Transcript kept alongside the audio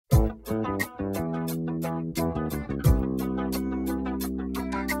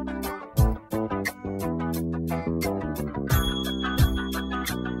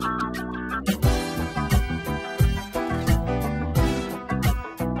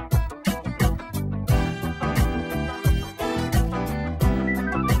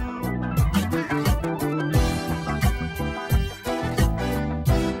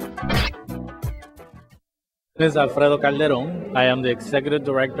name is Alfredo Calderon. I am the Executive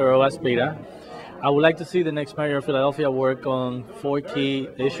Director of Aspira. I would like to see the next mayor of Philadelphia work on 4 key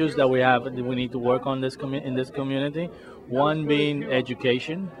issues that we need to work on in this community. One being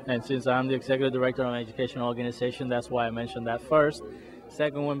education, and since I'm the Executive Director of an educational organization, that's why I mentioned that first.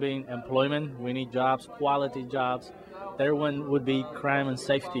 Second one being employment. We need jobs, quality jobs. Third one would be crime and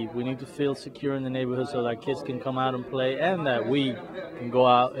safety. We need to feel secure in the neighborhood so that kids can come out and play and that we can go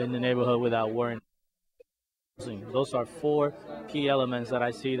out in the neighborhood without worrying. Those are 4 key elements that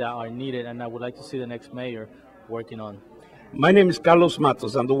I see that are needed and I would like to see the next mayor working on. My name is Carlos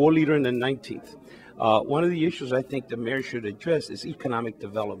Matos. I'm the ward leader in the 19th. One of the issues I think the mayor should address is economic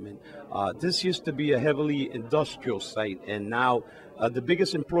development. This used to be a heavily industrial site, and now the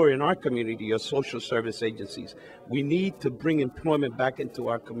biggest employer in our community are social service agencies. We need to bring employment back into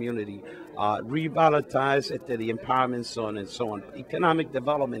our community, revitalize the empowerment zone and so on. Economic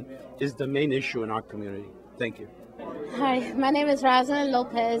development is the main issue in our community. Thank you. Hi, my name is Rosalind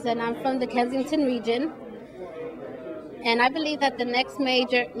Lopez, and I'm from the Kensington region. And I believe that the next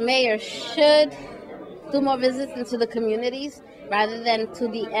mayor should do more visits into the communities rather than to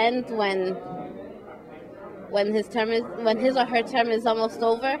the end when his or her term is almost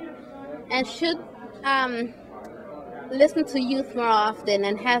over, and should listen to youth more often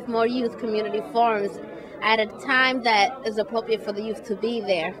and have more youth community forums at a time that is appropriate for the youth to be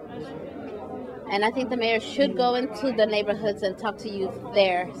there. And I think the mayor should go into the neighborhoods and talk to youth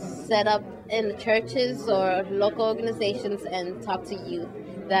there, set up in the churches or local organizations and talk to youth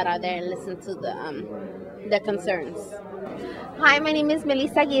that are there and listen to their concerns. Hi, my name is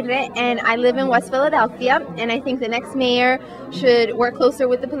Melissa Aguirre, and I live in West Philadelphia, and I think the next mayor should work closer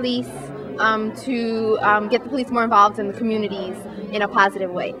with the police to get the police more involved in the communities in a positive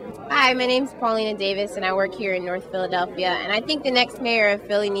way. Hi, my name is Paulina Davis, and I work here in North Philadelphia, and I think the next mayor of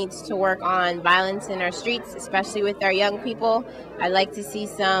Philly needs to work on violence in our streets, especially with our young people. I'd like to see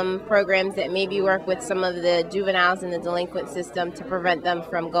some programs that maybe work with some of the juveniles in the delinquent system to prevent them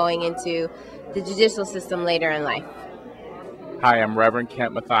from going into the judicial system later in life. Hi, I'm Reverend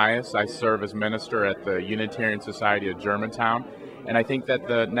Kent Matthias. I serve as minister at the Unitarian Society of Germantown, and I think that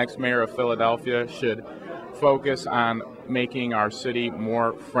the next mayor of Philadelphia should focus on making our city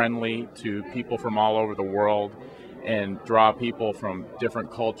more friendly to people from all over the world and draw people from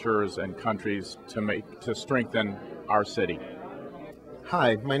different cultures and countries to strengthen our city.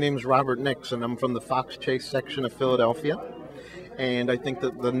 Hi, my name is Robert Nix, and I'm from the Fox Chase section of Philadelphia. And I think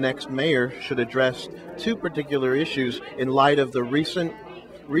that the next mayor should address 2 particular issues in light of the recent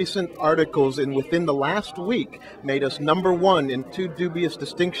articles within the last week made us #1 in 2 dubious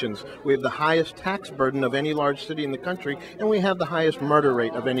distinctions. We have the highest tax burden of any large city in the country, and we have the highest murder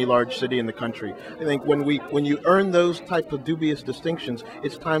rate of any large city in the country. I think when you earn those type of dubious distinctions,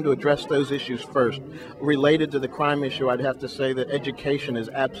 it's time to address those issues first. Related to the crime issue, I'd have to say that education is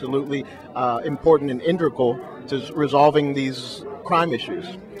absolutely important and integral to resolving these crime issues.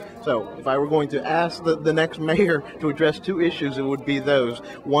 So if I were going to ask the next mayor to address 2 issues, it would be those.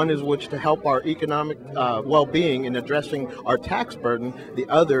 One is which to help our economic well-being in addressing our tax burden. The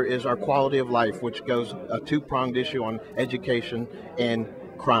other is our quality of life, which goes a 2-pronged issue on education and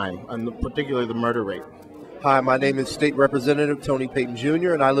crime, and particularly the murder rate. Hi, my name is State Representative Tony Payton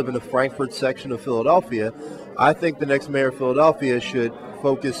Jr., and I live in the Frankfurt section of Philadelphia. I think the next mayor of Philadelphia should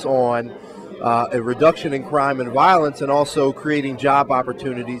focus on a reduction in crime and violence, and also creating job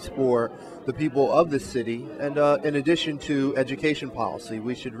opportunities for the people of the city. And in addition to education policy,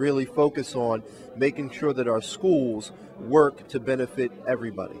 we should really focus on making sure that our schools work to benefit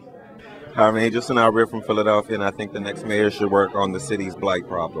everybody. Hi, I'm Justin Albert from Philadelphia, and I think the next mayor should work on the city's blight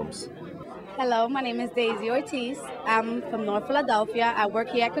problems. Hello, my name is Daisy Ortiz. I'm from North Philadelphia. I work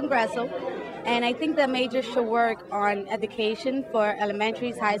here at Congreso, and I think the mayor should work on education for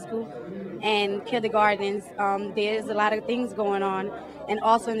elementaries, high school, and kindergartens. There's a lot of things going on, and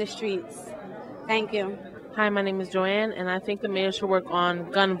also in the streets. Thank you. Hi, my name is Joanne, and I think the mayor should work on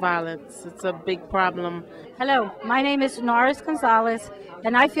gun violence. It's a big problem. Hello, my name is Norris Gonzalez,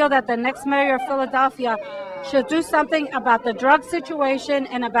 and I feel that the next mayor of Philadelphia should do something about the drug situation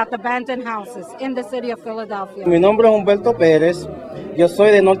and about the abandoned houses in the city of Philadelphia. Mi nombre es Humberto Pérez, yo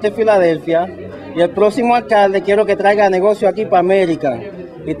soy de Norte Filadelfia, y el próximo alcalde quiero que traiga negocio aquí para América.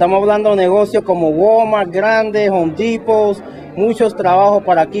 Y estamos hablando de negocios como Walmart, grandes, Home Depots, muchos trabajos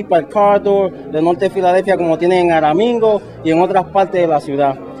para aquí, para el Cardor de Norte Filadelfia, como tienen en Aramingo y en otras partes de la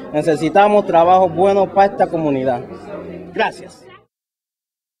ciudad. Necesitamos trabajos buenos para esta comunidad. Gracias.